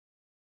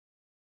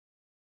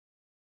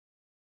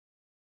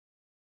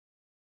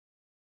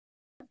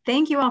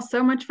Thank you all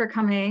so much for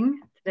coming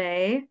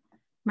today.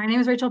 My name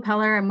is Rachel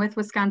Peller. I'm with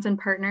Wisconsin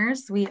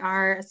Partners. We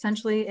are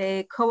essentially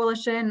a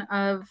coalition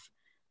of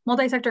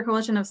multi-sector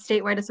coalition of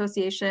statewide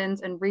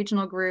associations and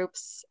regional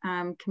groups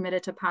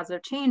committed to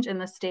positive change in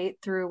the state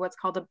through what's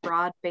called a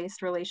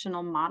broad-based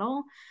relational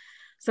model.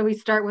 So we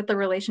start with the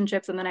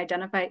relationships and then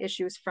identify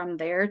issues from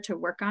there to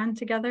work on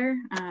together.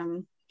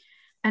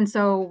 And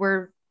so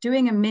we're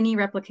doing a mini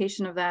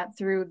replication of that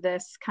through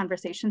this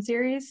conversation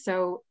series.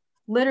 So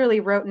literally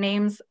wrote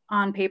names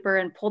on paper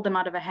and pulled them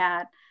out of a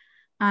hat.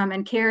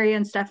 And Kerri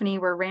and Stephanie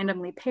were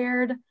randomly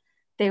paired.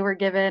 They were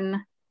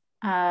given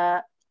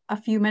a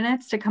few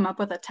minutes to come up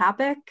with a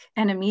topic,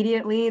 and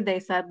immediately they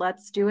said,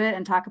 let's do it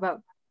and talk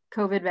about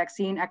COVID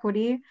vaccine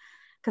equity,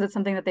 because it's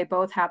something that they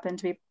both happen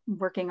to be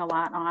working a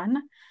lot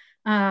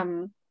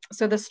on.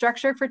 So the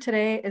structure for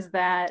today is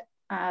that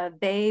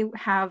they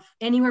have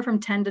anywhere from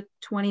 10 to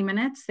 20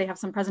 minutes. They have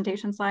some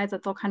presentation slides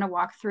that they'll kind of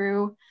walk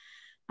through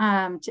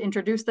to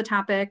introduce the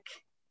topic,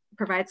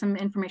 provide some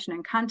information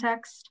and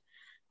context.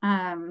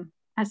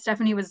 As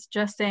Stephanie was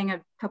just saying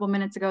a couple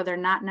minutes ago, they're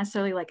not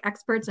necessarily like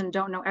experts and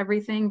don't know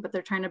everything, but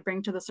they're trying to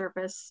bring to the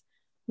surface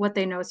what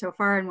they know so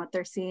far and what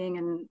they're seeing.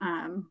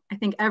 And I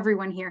think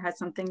everyone here has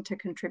something to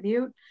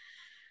contribute.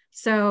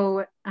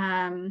 So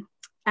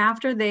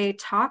after they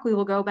talk, we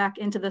will go back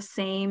into the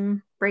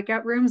same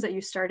breakout rooms that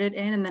you started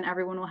in, and then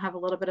everyone will have a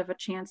little bit of a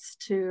chance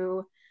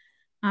to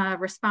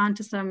respond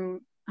to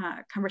some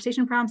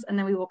conversation prompts, and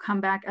then we will come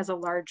back as a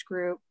large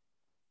group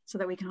so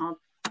that we can all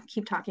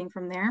keep talking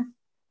from there.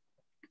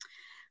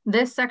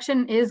 This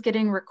section is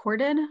getting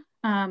recorded.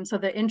 So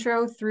the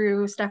intro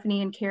through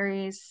Stephanie and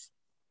Kerri's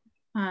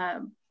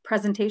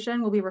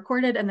presentation will be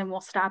recorded, and then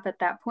we'll stop at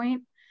that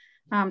point.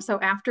 So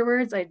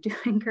afterwards, I do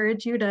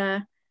encourage you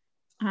to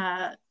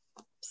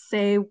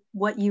say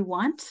what you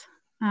want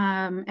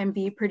and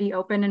be pretty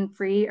open and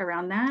free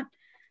around that.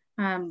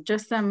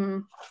 Just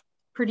some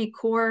pretty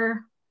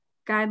core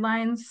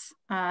guidelines: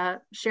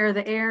 share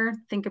the air,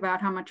 think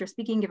about how much you're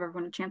speaking, give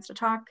everyone a chance to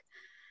talk.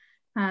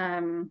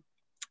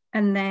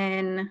 And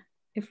then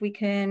if we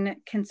can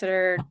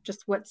consider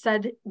just what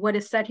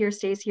is said here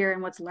stays here,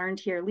 and what's learned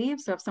here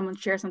leaves. So if someone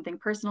shares something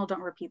personal,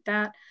 don't repeat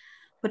that.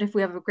 But if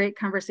we have a great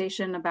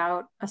conversation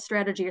about a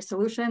strategy or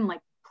solution, like,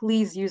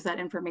 please use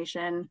that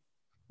information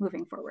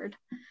moving forward.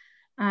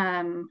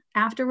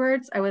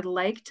 Afterwards, I would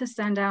like to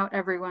send out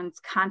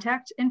everyone's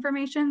contact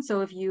information.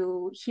 So if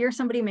you hear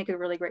somebody make a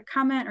really great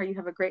comment or you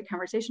have a great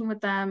conversation with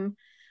them,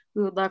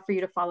 we would love for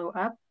you to follow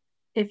up.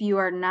 If you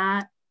are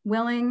not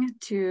willing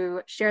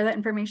to share that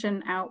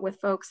information out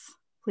with folks,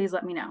 please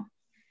let me know.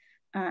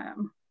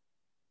 All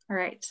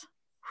right.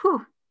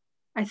 Whew.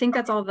 I think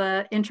that's all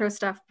the intro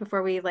stuff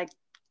before we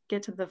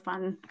get to the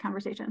fun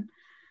conversation.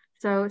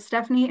 So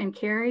Stephanie and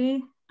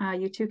Kerri,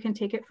 you two can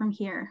take it from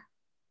here.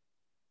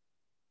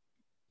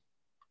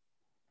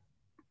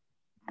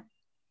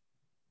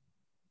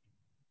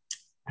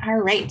 All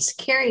right,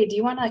 Kerri, do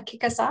you want to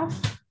kick us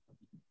off?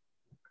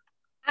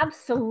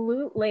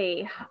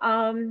 Absolutely.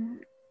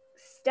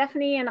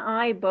 Stephanie and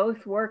I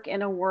both work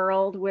in a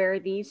world where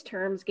these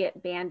terms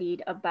get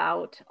bandied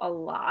about a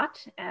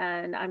lot,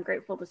 and I'm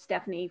grateful to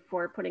Stephanie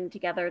for putting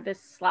together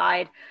this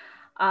slide.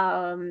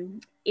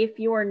 If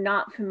you're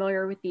not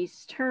familiar with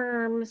these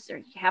terms or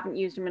you haven't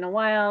used them in a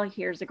while,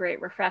 here's a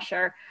great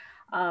refresher.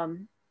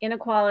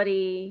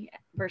 Inequality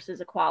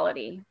versus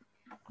equality.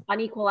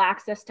 Unequal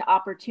access to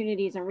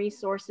opportunities and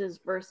resources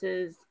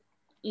versus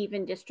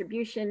even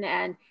distribution.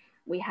 And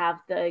we have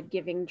the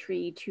giving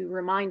tree to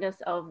remind us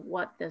of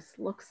what this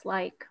looks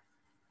like.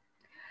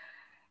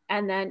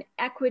 And then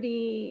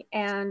equity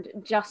and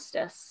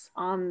justice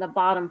on the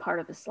bottom part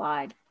of the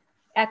slide.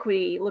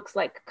 Equity looks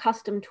like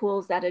custom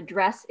tools that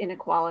address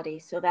inequality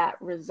so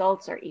that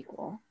results are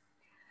equal.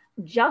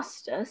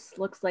 Justice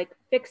looks like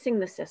fixing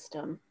the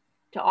system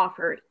to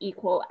offer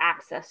equal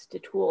access to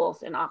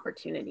tools and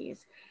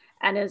opportunities.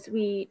 And as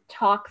we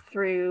talk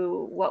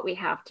through what we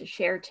have to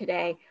share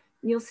today,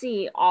 you'll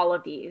see all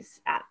of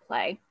these at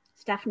play.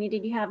 Stephanie,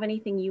 did you have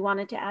anything you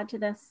wanted to add to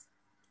this?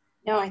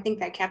 No, I think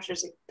that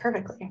captures it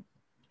perfectly.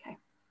 Okay.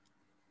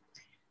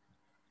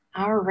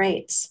 All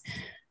right.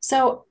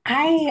 So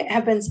I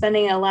have been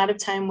spending a lot of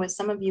time with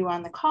some of you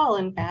on the call,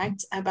 in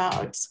fact,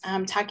 about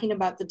talking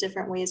about the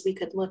different ways we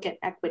could look at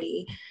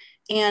equity.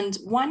 And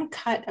one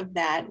cut of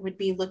that would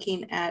be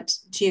looking at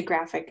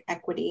geographic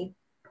equity.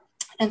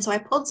 And so I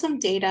pulled some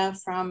data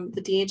from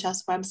the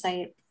DHS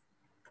website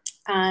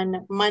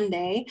on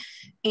Monday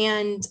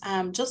and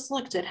just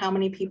looked at how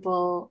many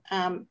people,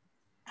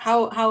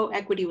 how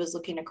equity was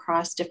looking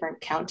across different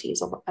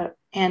counties.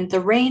 And the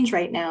range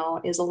right now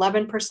is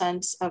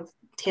 11% of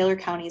Taylor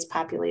County's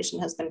population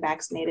has been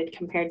vaccinated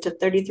compared to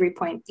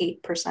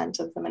 33.8%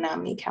 of the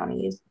Menominee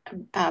County's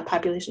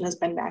population has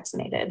been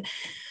vaccinated.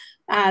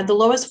 The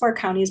lowest four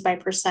counties by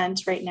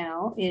percent right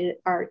now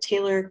are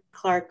Taylor,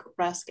 Clark,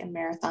 Rusk, and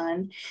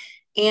Marathon.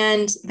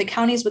 And the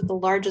counties with the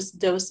largest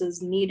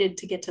doses needed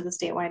to get to the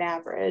statewide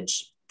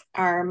average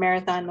are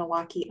Marathon,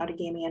 Milwaukee,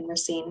 Outagamie, and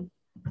Racine.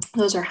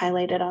 Those are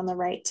highlighted on the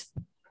right.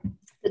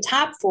 The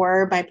top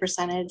four by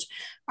percentage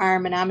are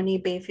Menominee,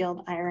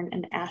 Bayfield, Iron,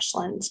 and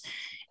Ashland.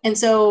 And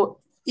so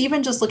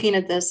even just looking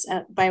at this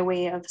by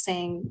way of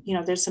saying, you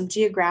know, there's some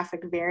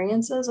geographic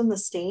variances in the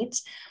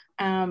state,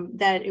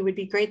 that it would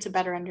be great to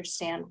better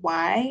understand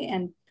why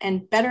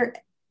and better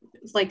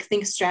like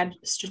think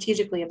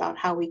strategically about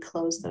how we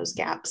close those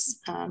gaps,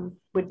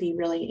 would be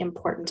really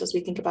important as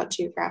we think about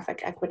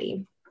geographic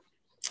equity.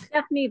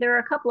 Stephanie, there are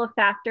a couple of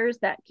factors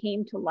that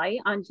came to light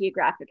on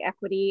geographic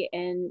equity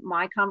in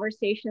my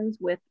conversations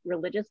with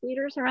religious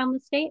leaders around the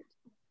state.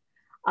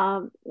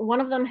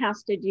 One of them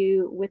has to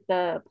do with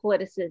the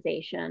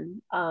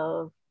politicization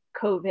of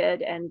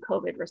COVID and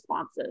COVID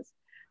responses.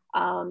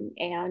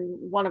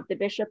 And one of the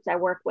bishops I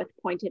work with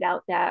pointed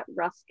out that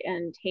Rusk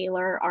and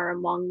Taylor are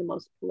among the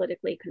most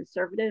politically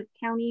conservative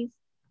counties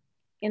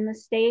in the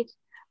state,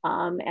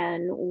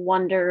 and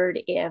wondered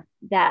if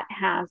that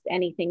has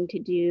anything to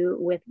do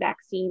with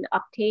vaccine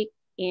uptake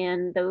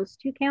in those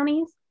two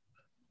counties.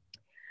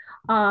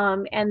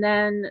 And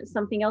then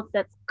something else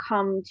that's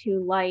come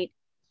to light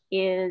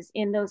is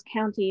in those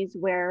counties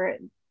where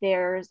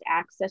there's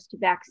access to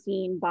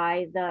vaccine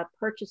by the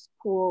purchase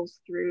pools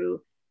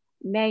through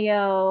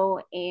Mayo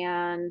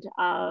and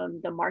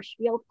the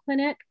Marshfield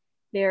Clinic,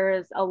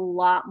 there's a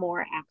lot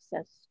more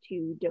access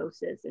to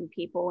doses, and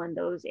people in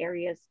those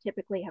areas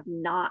typically have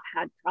not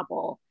had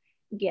trouble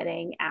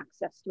getting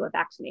access to a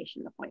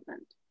vaccination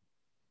appointment.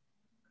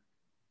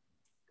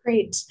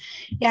 Great.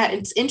 Yeah,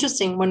 it's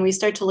interesting when we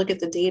start to look at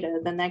the data,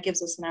 then that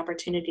gives us an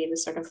opportunity to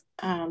sort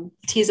of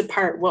tease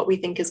apart what we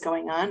think is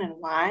going on and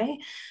why.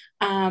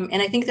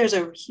 And I think there's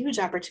a huge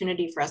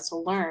opportunity for us to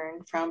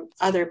learn from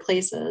other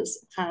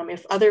places.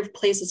 If other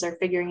places are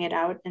figuring it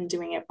out and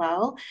doing it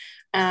well,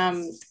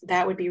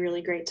 that would be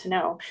really great to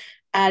know.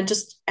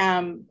 Just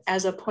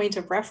as a point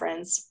of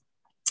reference,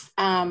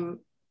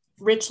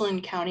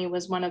 Richland County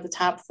was one of the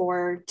top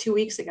four 2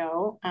 weeks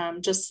ago,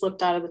 just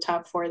slipped out of the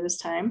top four this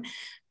time.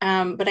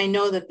 But I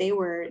know that they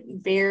were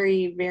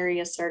very, very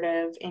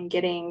assertive in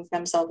getting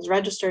themselves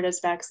registered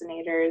as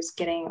vaccinators,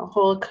 getting a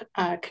whole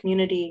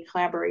community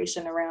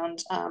collaboration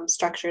around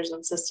structures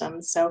and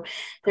systems. So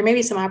there may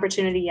be some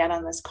opportunity yet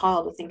on this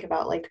call to think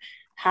about like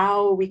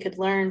how we could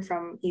learn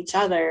from each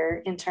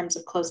other in terms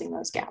of closing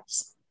those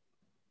gaps.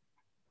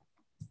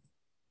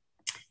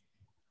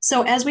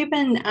 So as we've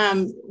been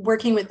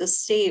working with the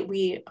state,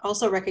 we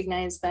also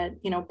recognize that,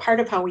 you know,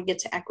 part of how we get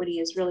to equity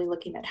is really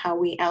looking at how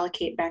we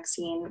allocate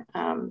vaccine.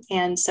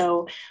 And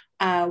so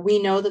we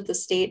know that the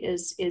state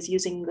is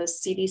using the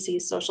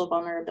CDC Social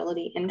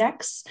Vulnerability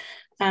Index,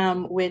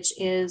 which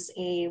is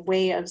a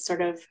way of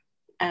sort of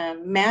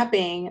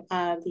mapping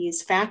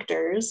these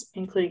factors,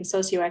 including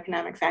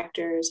socioeconomic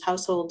factors,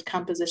 household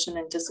composition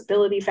and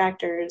disability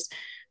factors,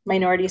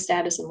 minority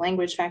status and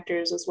language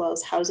factors, as well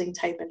as housing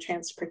type and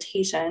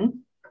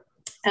transportation,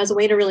 as a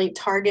way to really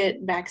target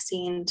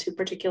vaccine to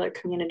particular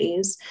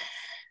communities.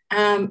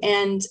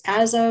 And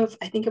as of,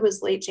 I think it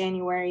was late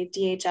January,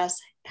 DHS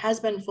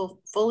has been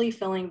fully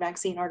filling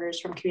vaccine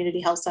orders from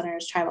community health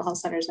centers, tribal health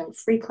centers, and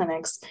free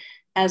clinics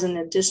as an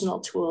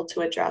additional tool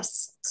to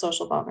address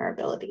social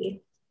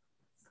vulnerability.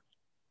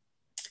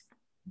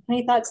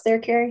 Any thoughts there,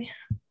 Kerri?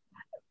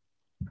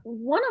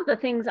 One of the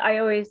things I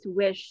always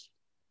wish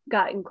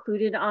got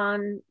included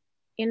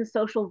in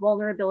social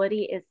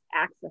vulnerability is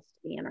access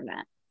to the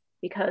internet,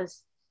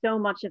 because so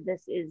much of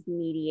this is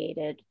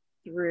mediated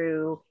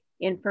through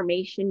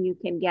information you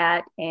can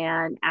get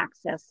and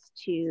access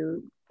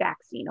to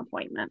vaccine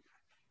appointments.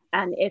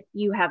 And if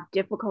you have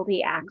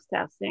difficulty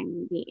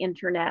accessing the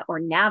internet or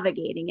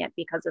navigating it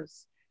because of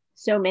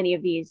so many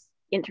of these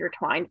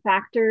intertwined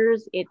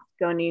factors, it's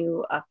going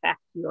to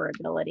affect your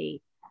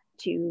ability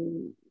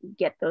to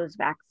get those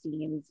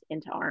vaccines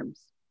into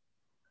arms.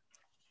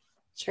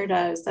 Sure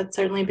does. That's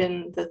certainly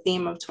been the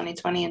theme of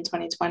 2020 and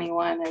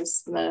 2021,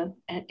 is the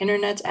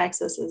internet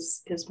access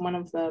is one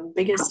of the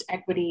biggest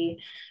equity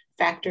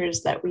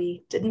factors that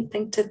we didn't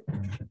think to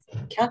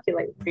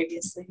calculate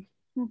previously.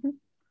 Mm-hmm.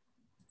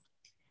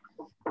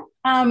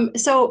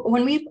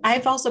 So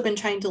I've also been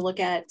trying to look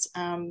at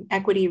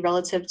equity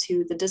relative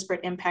to the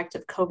disparate impact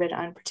of COVID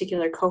on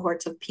particular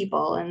cohorts of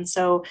people. And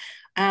so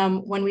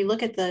when we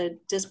look at the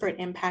disparate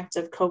impact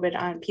of COVID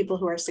on people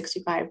who are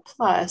 65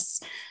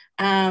 plus,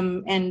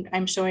 and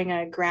I'm showing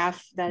a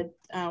graph that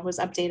was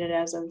updated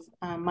as of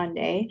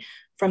Monday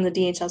from the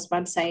DHS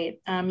website,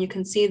 you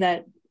can see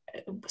that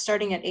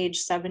starting at age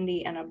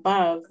 70 and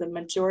above, the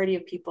majority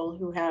of people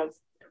who have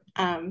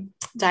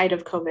died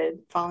of COVID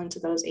fall into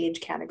those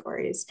age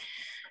categories.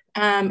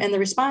 And the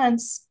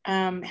response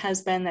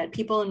has been that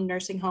people in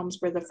nursing homes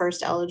were the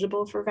first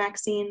eligible for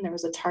vaccine. There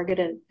was a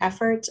targeted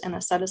effort and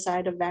a set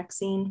aside of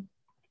vaccine.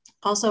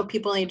 Also,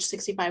 people age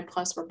 65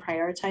 plus were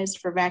prioritized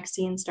for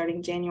vaccine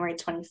starting January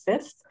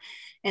 25th.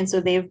 And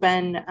so they've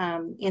been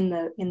in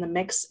the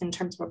mix in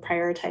terms of a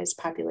prioritized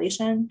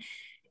population.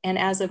 And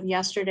as of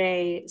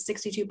yesterday,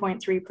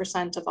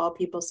 62.3% of all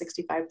people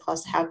 65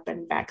 plus have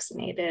been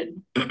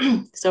vaccinated.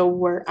 So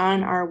we're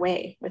on our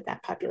way with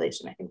that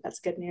population. I think that's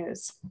good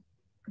news.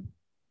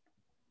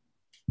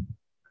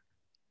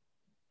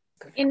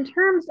 In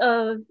terms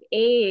of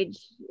age,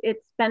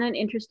 it's been an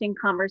interesting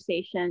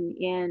conversation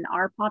in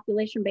our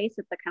population base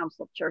at the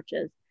Council of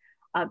Churches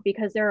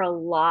because there are a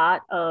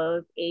lot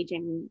of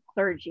aging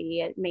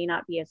clergy. It may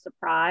not be a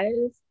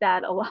surprise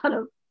that a lot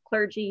of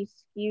clergy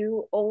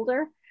skew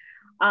older.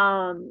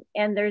 And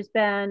there's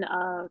been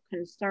a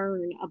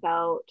concern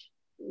about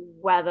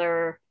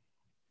whether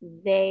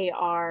they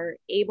are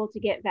able to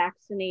get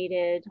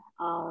vaccinated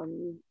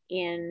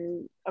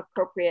in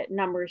appropriate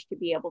numbers to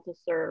be able to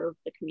serve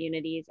the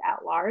communities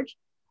at large.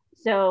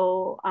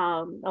 So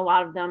a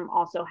lot of them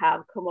also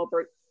have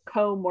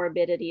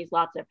comorbidities,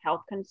 lots of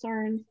health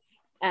concerns.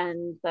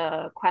 And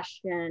the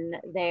question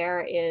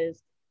there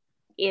is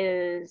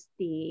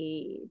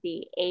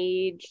the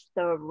age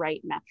the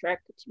right metric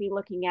to be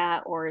looking at,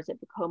 or is it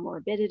the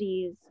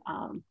comorbidities?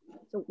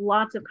 So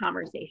lots of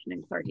conversation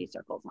in clergy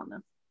circles on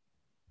this.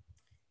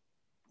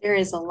 There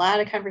is a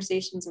lot of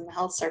conversations in the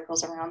health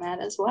circles around that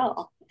as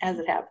well, as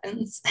it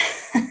happens.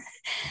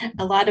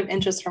 A lot of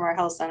interest from our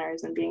health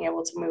centers in being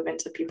able to move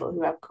into people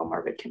who have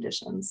comorbid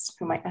conditions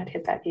who might not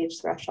hit that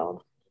age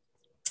threshold.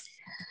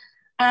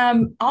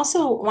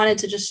 Also wanted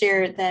to just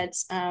share that,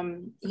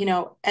 you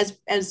know,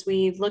 as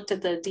we looked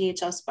at the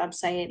DHS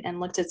website and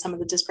looked at some of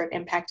the disparate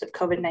impact of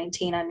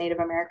COVID-19 on Native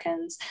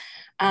Americans,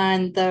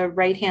 on the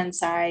right-hand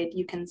side,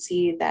 you can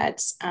see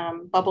that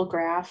bubble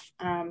graph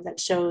that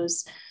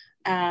shows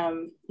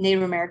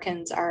Native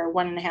Americans are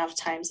 1.5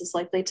 times as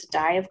likely to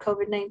die of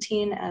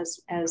COVID-19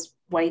 as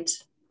white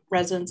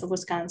residents of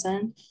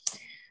Wisconsin.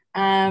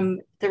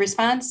 The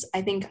response,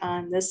 I think,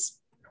 on this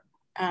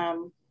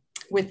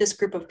with this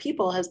group of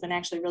people has been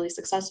actually really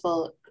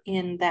successful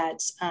in that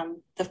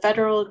the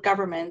federal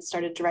government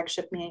started direct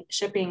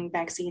shipping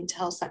vaccine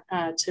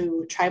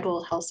to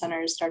tribal health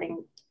centers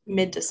starting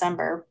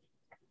mid-December.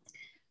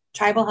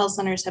 Tribal health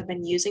centers have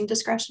been using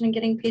discretion in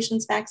getting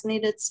patients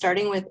vaccinated,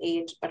 starting with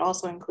age, but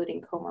also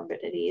including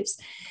comorbidities.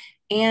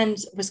 And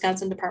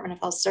Wisconsin Department of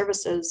Health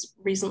Services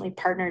recently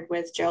partnered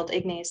with Gerald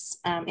Ignace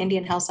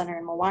Indian Health Center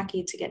in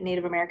Milwaukee to get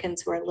Native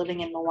Americans who are living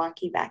in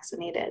Milwaukee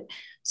vaccinated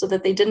so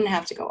that they didn't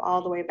have to go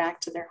all the way back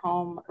to their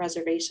home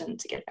reservation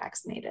to get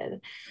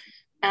vaccinated.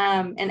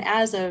 And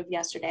as of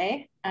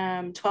yesterday,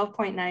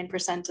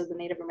 12.9% of the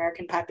Native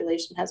American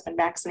population has been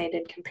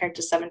vaccinated compared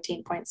to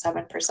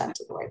 17.7%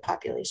 of the white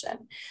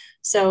population.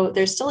 So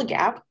there's still a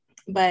gap,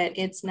 but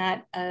it's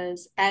not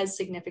as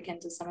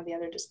significant as some of the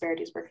other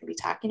disparities we're going to be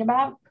talking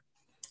about.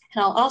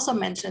 And I'll also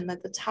mention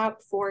that the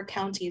top 4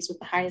 counties with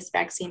the highest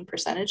vaccine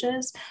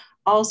percentages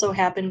also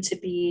happen to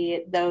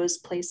be those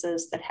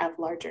places that have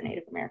larger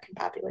Native American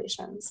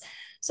populations.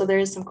 So there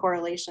is some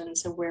correlation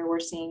to where we're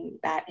seeing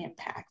that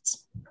impact.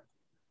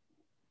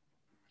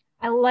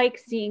 I like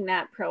seeing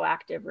that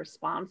proactive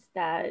response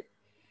that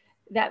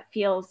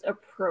feels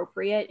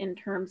appropriate in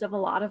terms of a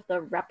lot of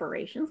the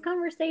reparations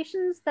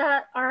conversations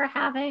that are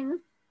happening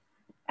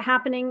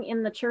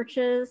in the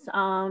churches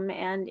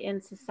and in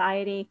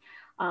society.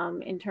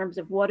 In terms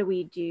of what do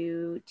we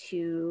do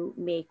to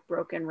make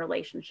broken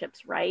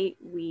relationships right?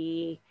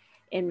 We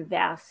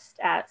invest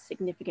at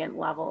significant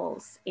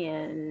levels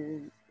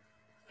in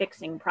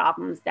fixing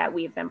problems that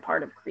we've been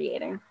part of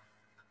creating.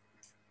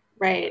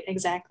 Right,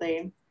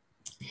 exactly.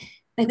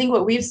 I think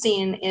what we've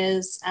seen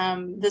is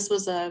this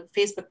was a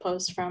Facebook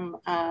post from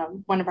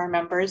one of our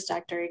members.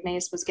 Dr.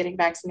 Ignace was getting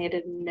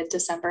vaccinated in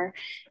mid-December.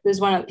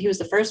 He was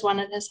the first one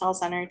at his health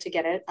center to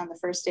get it on the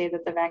first day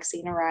that the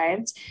vaccine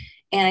arrived.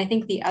 And I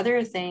think the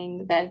other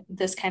thing that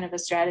this kind of a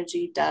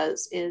strategy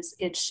does is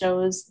it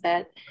shows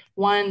that,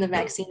 one, the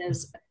vaccine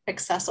is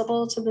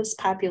accessible to this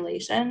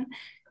population,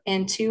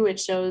 and 2, it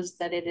shows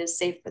that it is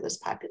safe for this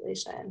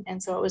population.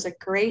 And so it was a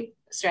great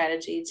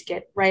strategy to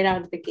get right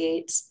out of the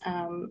gate,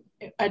 kind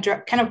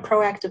of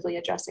proactively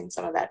addressing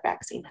some of that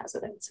vaccine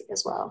hesitancy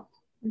as well.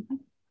 Mm-hmm.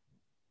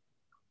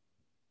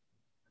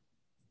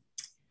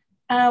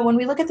 When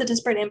we look at the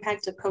disparate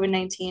impact of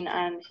COVID-19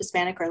 on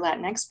Hispanic or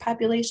Latinx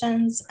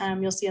populations,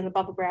 you'll see on the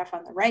bubble graph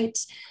on the right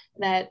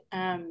that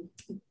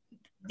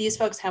these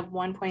folks have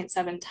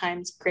 1.7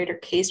 times greater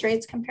case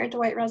rates compared to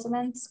white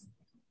residents.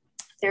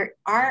 There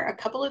are a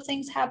couple of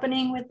things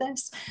happening with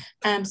this.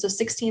 So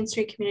 16th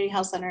Street Community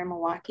Health Center in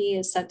Milwaukee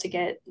is set to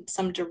get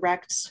some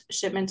direct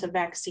shipment of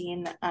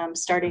vaccine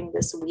starting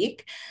this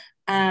week.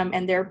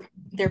 And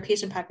their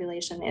patient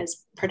population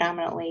is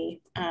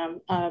predominantly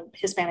a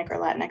Hispanic or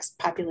Latinx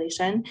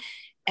population,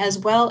 as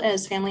well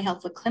as Family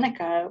Health La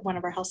Clinica, one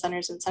of our health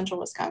centers in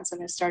central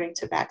Wisconsin, is starting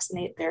to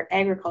vaccinate their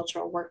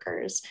agricultural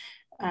workers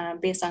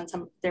based on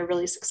their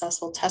really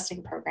successful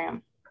testing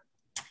program.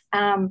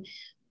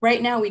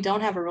 Right now, we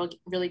don't have a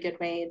really good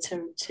way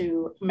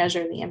to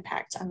measure the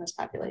impact on this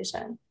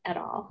population at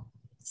all.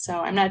 So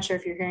I'm not sure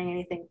if you're hearing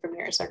anything from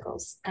your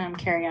circles,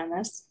 Kerri, on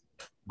this.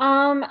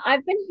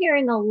 I've been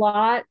hearing a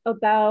lot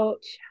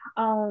about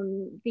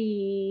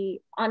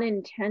the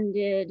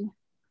unintended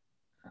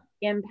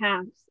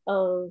impacts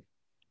of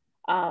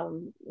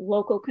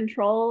local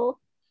control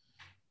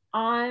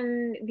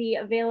on the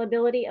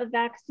availability of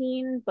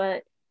vaccine,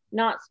 but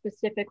not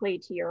specifically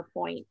to your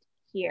point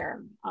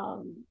here.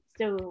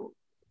 So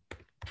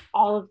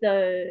all of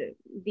the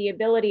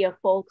ability of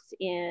folks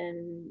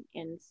in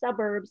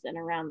suburbs and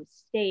around the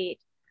state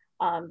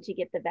to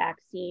get the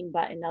vaccine,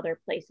 but in other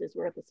places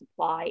where the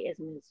supply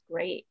isn't as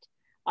great.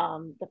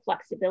 The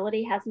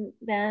flexibility hasn't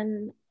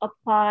been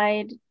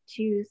applied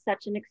to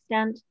such an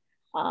extent,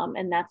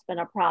 and that's been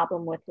a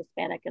problem with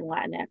Hispanic and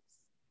Latinx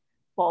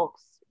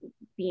folks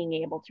being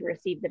able to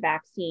receive the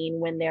vaccine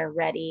when they're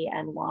ready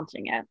and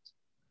wanting it.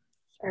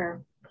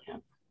 Sure. Yeah.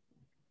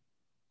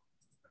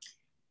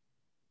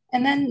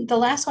 And then the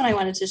last one I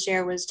wanted to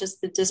share was just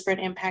the disparate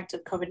impact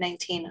of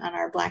COVID-19 on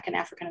our Black and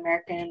African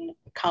American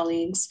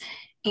colleagues.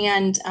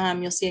 And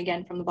you'll see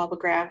again from the bubble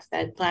graph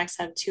that Blacks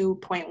have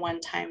 2.1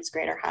 times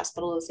greater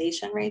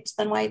hospitalization rates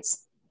than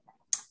whites.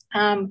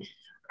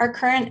 Our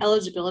current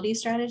eligibility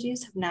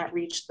strategies have not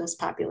reached this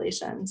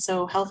population.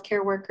 So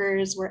healthcare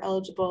workers were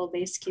eligible,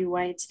 they skew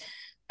white.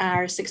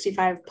 Our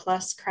 65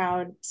 plus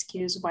crowd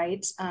skews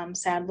white.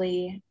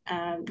 Sadly,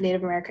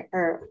 Native American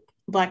or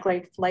Black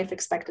life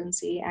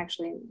expectancy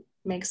actually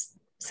makes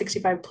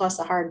 65 plus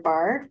a hard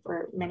bar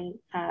for many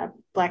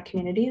Black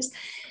communities.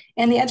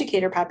 And the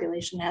educator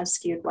population has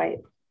skewed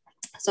white.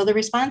 So the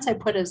response I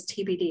put is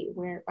TBD,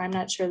 where I'm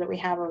not sure that we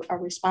have a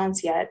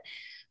response yet.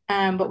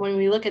 But when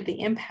we look at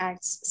the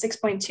impacts,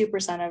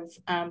 6.2%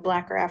 of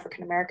Black or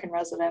African American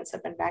residents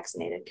have been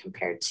vaccinated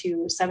compared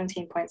to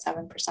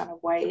 17.7% of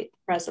white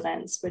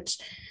residents, which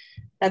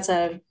that's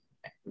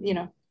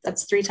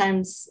that's 3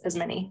 times as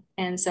many.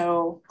 And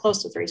so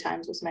close to 3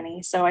 times as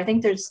many. So I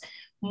think there's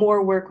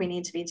more work we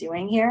need to be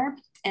doing here.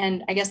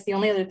 And I guess the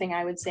only other thing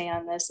I would say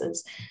on this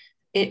is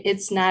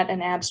it's not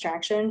an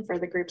abstraction for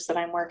the groups that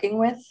I'm working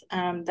with,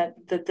 that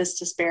this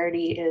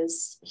disparity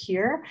is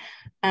here.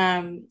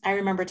 I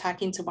remember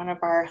talking to one of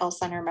our health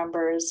center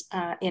members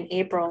in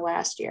April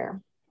last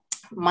year,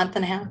 a month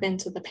and a half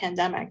into the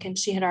pandemic, and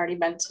she had already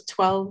been to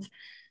 12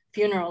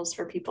 funerals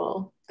for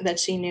people that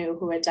she knew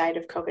who had died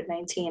of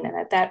COVID-19. And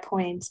at that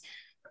point,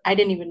 I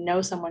didn't even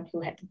know someone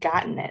who had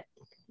gotten it,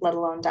 let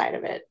alone died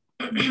of it.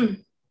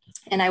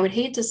 And I would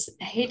hate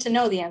to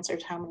know the answer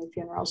to how many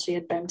funerals she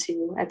had been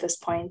to at this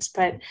point,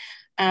 but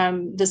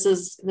this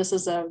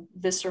is a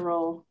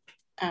visceral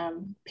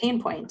pain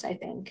point, I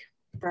think,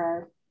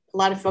 for a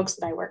lot of folks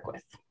that I work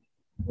with.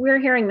 We're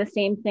hearing the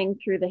same thing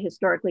through the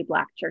historically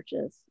Black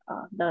churches.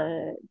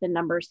 The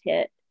numbers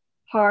hit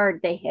hard,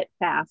 they hit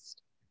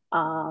fast,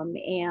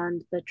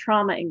 and the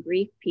trauma and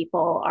grief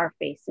people are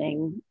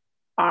facing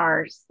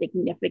are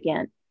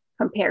significant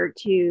compared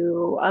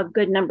to a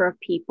good number of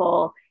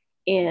people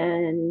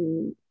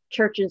in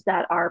churches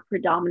that are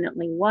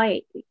predominantly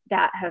white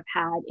that have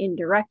had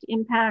indirect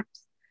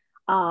impacts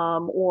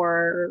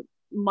or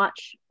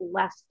much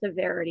less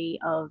severity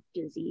of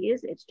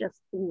disease. It's just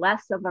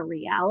less of a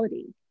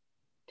reality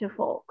to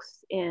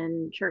folks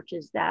in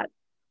churches that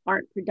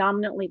aren't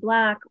predominantly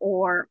Black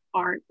or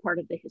aren't part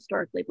of the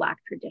historically Black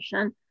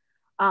tradition.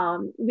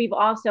 We've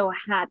also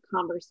had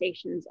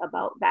conversations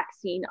about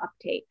vaccine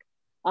uptake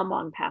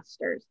among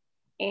pastors,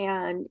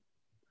 and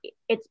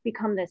it's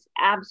become this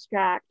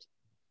abstract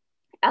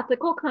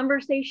ethical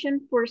conversation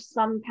for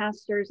some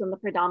pastors in the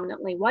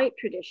predominantly white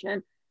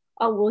tradition.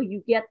 Oh, will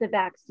you get the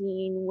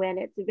vaccine when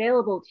it's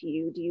available to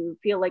you? Do you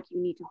feel like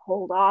you need to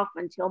hold off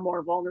until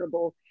more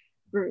vulnerable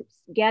groups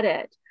get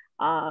it?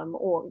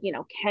 Or,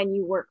 can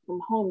you work from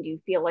home? Do you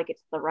feel like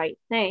it's the right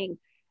thing?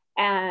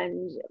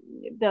 And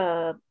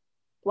the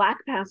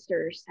Black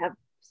pastors have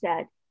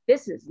said,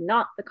 this is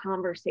not the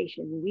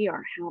conversation we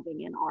are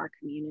having in our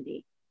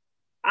community.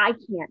 I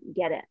can't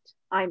get it.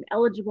 I'm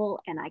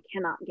eligible and I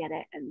cannot get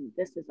it. And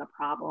this is a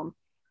problem.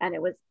 And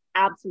it was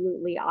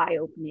absolutely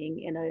eye-opening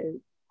in a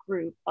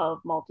group of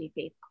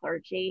multi-faith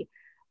clergy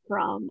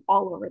from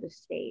all over the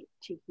state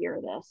to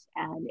hear this.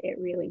 And it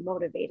really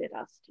motivated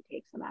us to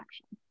take some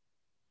action.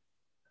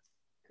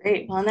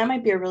 Great. Well, and that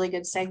might be a really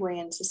good segue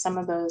into some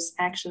of those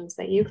actions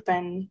that you've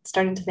been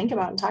starting to think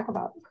about and talk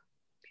about.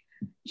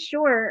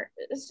 Sure.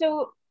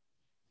 So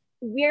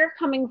we're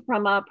coming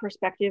from a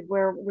perspective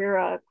where we're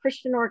a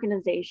Christian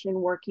organization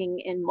working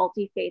in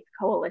multi-faith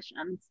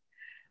coalitions.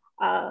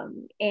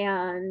 And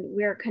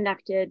we're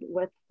connected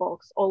with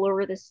folks all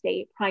over the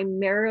state,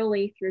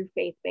 primarily through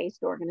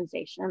faith-based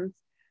organizations,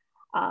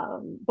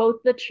 both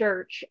the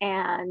church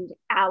and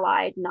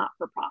allied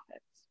not-for-profits.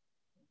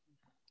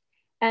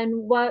 And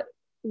what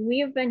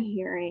we've been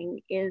hearing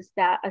is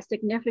that a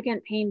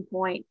significant pain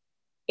point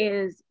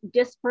is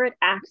disparate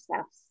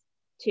access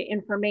to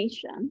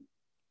information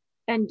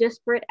and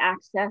disparate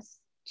access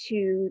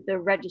to the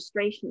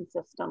registration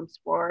systems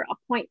for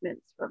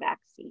appointments for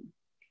vaccine.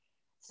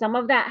 Some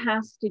of that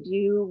has to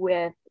do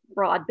with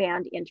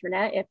broadband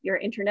internet. If your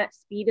internet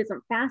speed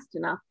isn't fast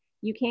enough,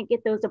 you can't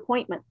get those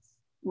appointments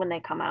when they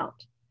come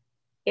out.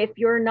 If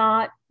you're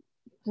not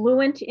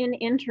fluent in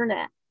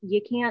internet,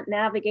 you can't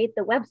navigate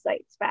the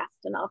websites fast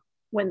enough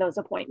when those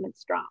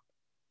appointments drop.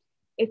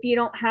 If you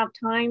don't have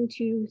time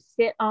to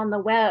sit on the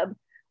web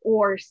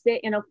or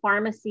sit in a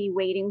pharmacy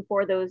waiting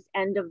for those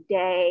end of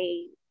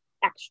day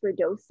extra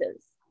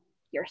doses,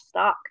 you're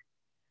stuck.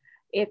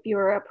 If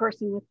you're a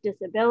person with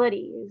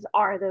disabilities,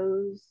 are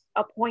those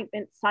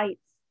appointment sites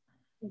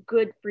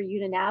good for you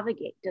to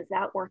navigate? Does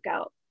that work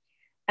out?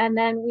 And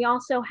then we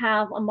also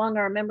have among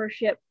our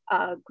membership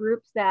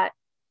groups that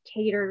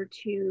cater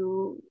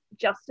to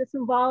justice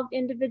involved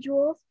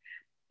individuals.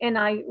 And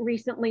I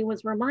recently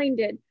was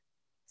reminded,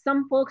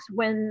 some folks,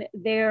 when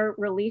they're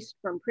released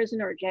from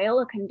prison or jail,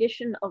 a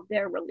condition of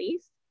their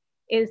release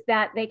is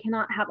that they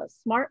cannot have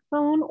a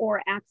smartphone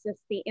or access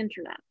the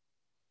internet.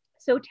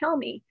 So tell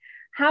me,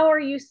 how are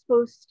you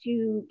supposed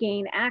to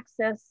gain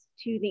access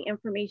to the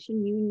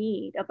information you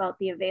need about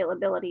the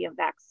availability of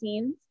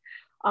vaccines,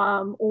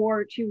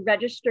 or to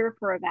register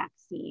for a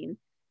vaccine,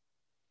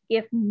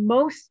 if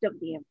most of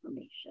the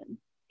information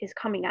is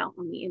coming out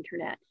on the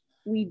internet?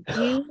 We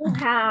do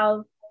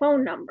have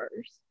phone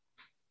numbers,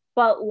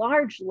 but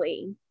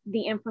largely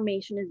the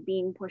information is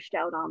being pushed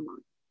out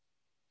online.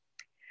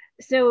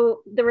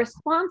 So the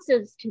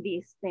responses to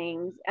these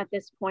things at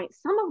this point,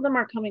 some of them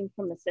are coming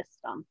from the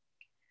system.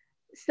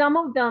 Some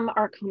of them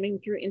are coming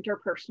through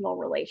interpersonal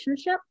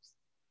relationships,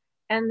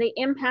 and the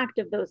impact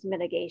of those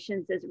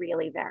mitigations is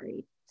really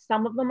varied.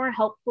 Some of them are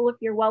helpful if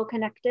you're well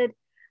connected.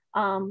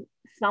 Some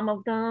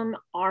of them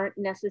aren't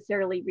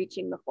necessarily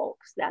reaching the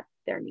folks that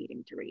they're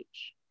needing to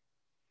reach.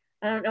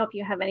 I don't know if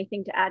you have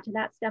anything to add to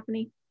that,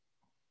 Stephanie.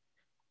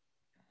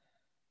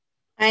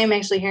 I am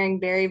actually hearing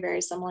very,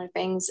 very similar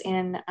things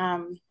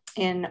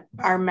in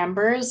our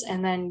members.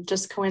 And then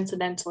just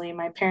coincidentally,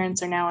 my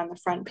parents are now on the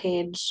front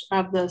page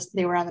of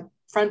they were on the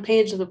front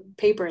page of the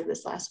paper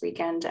this last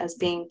weekend as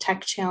being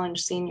tech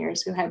challenged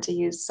seniors who had to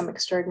use some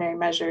extraordinary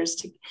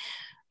measures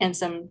and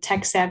some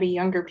tech savvy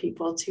younger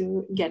people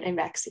to get a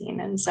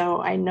vaccine. And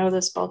so I know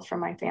this both from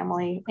my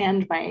family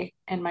and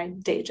my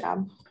day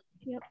job.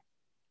 Yep.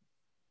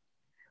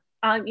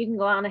 You can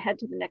go on ahead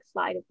to the next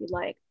slide if you'd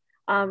like.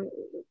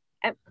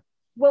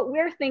 What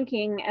we're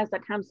thinking as a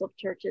council of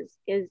churches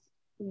is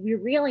we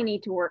really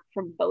need to work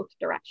from both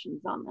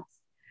directions on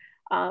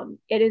this.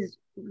 It is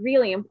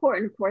really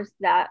important, of course,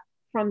 that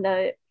from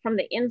the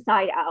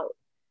inside out,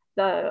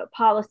 the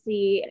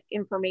policy,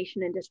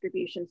 information, and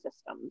distribution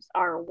systems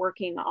are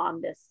working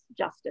on this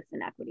justice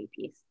and equity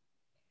piece.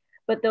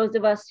 But those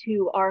of us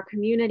who are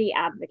community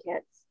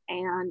advocates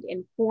and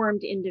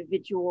informed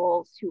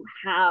individuals who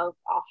have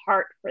a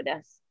heart for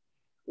this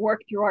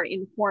work through our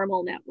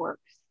informal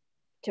networks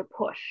to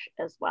push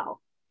as well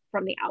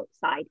from the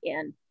outside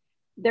in.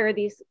 There are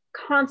these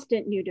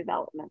constant new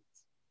developments.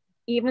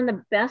 Even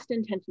the best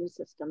intentioned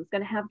system is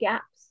going to have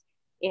gaps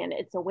in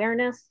its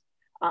awareness,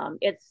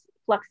 its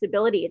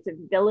flexibility, its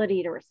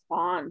ability to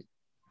respond.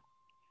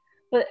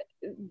 But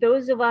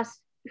those of us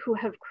who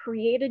have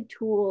created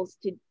tools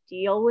to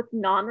deal with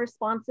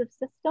non-responsive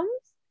systems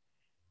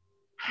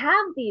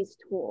have these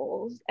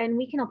tools, and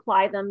we can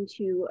apply them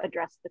to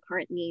address the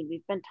current need.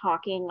 We've been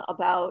talking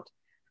about,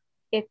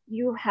 if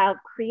you have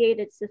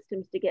created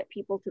systems to get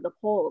people to the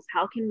polls,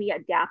 how can we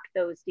adapt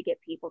those to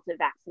get people to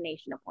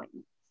vaccination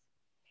appointments?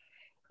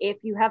 If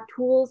you have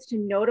tools to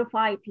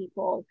notify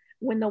people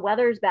when the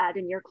weather's bad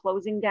and you're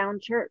closing down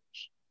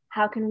church,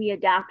 how can we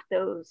adapt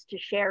those to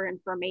share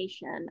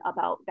information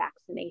about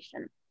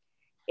vaccination?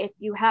 If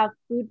you have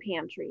food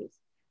pantries,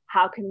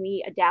 how can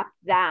we adapt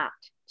that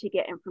to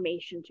get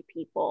information to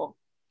people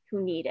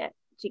who need it,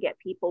 to get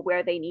people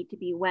where they need to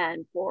be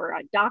when for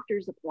a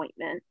doctor's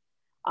appointment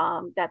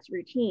that's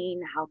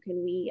routine? How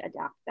can we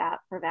adapt that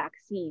for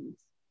vaccines?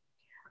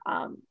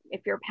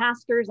 If your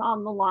pastor's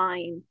on the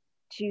line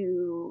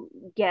to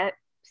get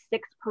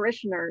 6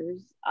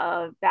 parishioners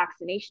a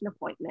vaccination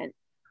appointment,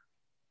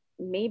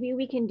 maybe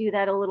we can do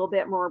that a little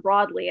bit more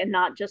broadly and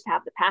not just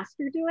have the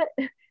pastor do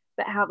it,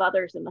 but have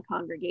others in the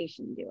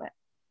congregation do it.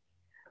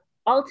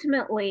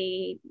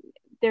 Ultimately,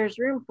 there's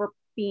room for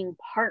being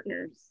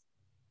partners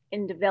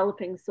in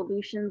developing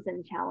solutions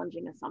and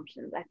challenging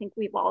assumptions. I think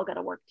we've all got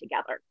to work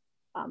together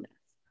on this.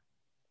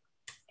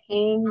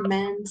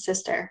 Amen,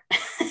 sister.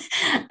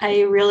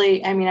 I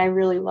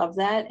really love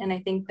that. And I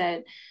think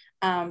that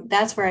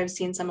that's where I've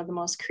seen some of the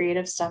most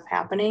creative stuff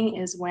happening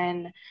is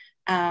when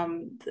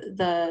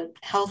the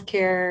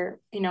healthcare,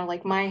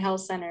 like my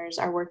health centers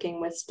are working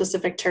with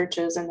specific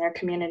churches and their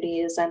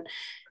communities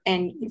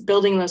and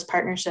building those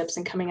partnerships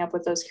and coming up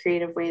with those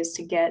creative ways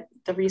to get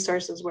the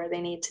resources where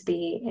they need to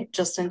be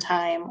just in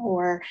time.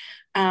 Or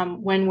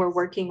when we're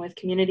working with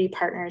community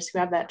partners who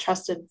have that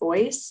trusted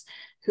voice,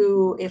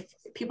 who, if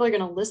people are going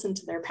to listen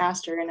to their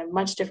pastor in a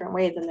much different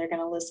way than they're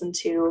going to listen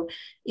to,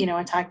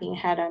 a talking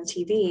head on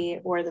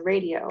TV or the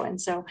radio. And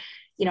so,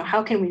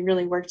 how can we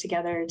really work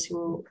together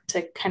to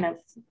kind of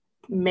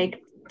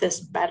make this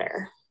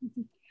better?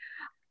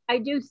 I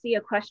do see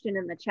a question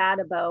in the chat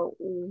about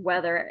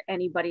whether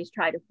anybody's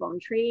tried a phone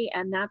tree,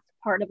 and that's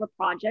part of a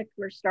project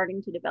we're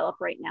starting to develop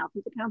right now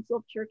through the Council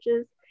of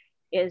Churches,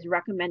 is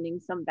recommending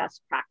some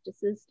best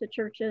practices to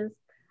churches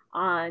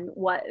on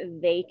what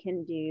they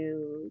can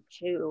do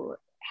to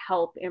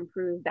help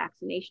improve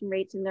vaccination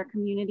rates in their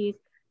communities.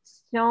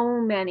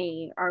 So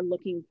many are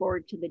looking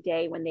forward to the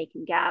day when they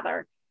can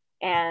gather,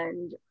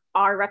 and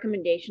our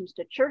recommendations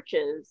to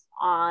churches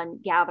on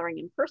gathering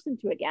in person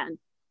to again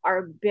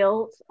are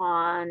built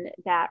on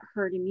that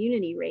herd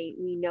immunity rate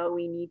we know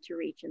we need to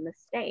reach in the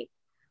state.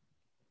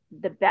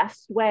 the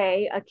best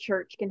way a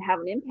church can have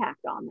an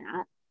impact on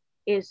that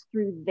is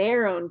through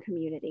their own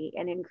community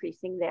and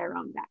increasing their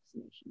own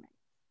vaccination rate.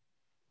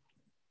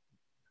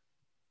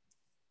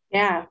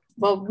 Yeah,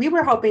 well, we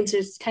were hoping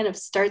to kind of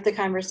start the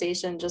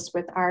conversation just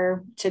with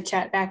our chit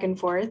chat back and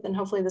forth, and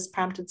hopefully this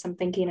prompted some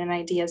thinking and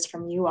ideas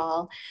from you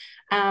all.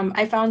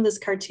 I found this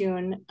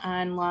cartoon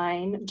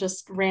online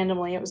just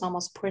randomly. It was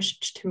almost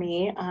pushed to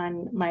me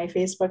on my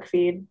Facebook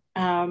feed.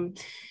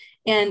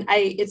 And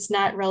it's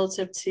not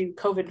relative to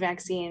COVID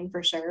vaccine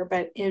for sure,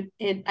 but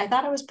I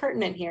thought it was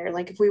pertinent here.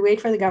 Like, if we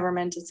wait for the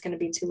government, it's going to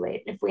be too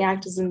late. If we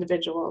act as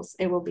individuals,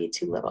 it will be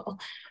too little.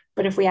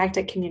 But if we act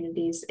at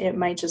communities, it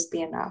might just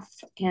be enough.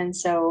 And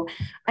so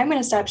I'm going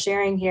to stop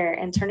sharing here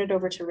and turn it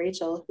over to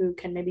Rachel, who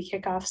can maybe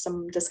kick off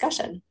some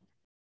discussion.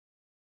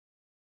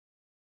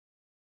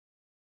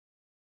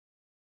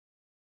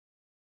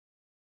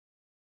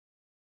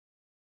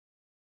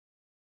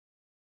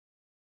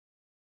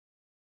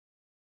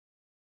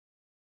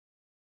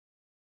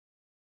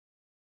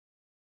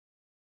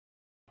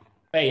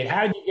 Hey,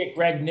 how did you get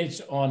Greg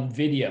Nitz on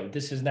video?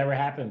 This has never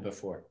happened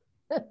before.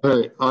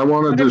 Hey, I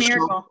wanted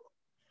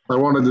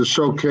to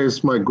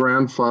showcase my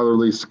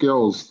grandfatherly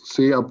skills.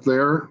 See up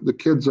there, the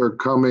kids are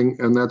coming,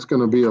 and that's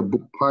going to be a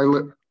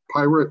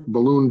pirate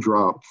balloon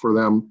drop for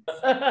them.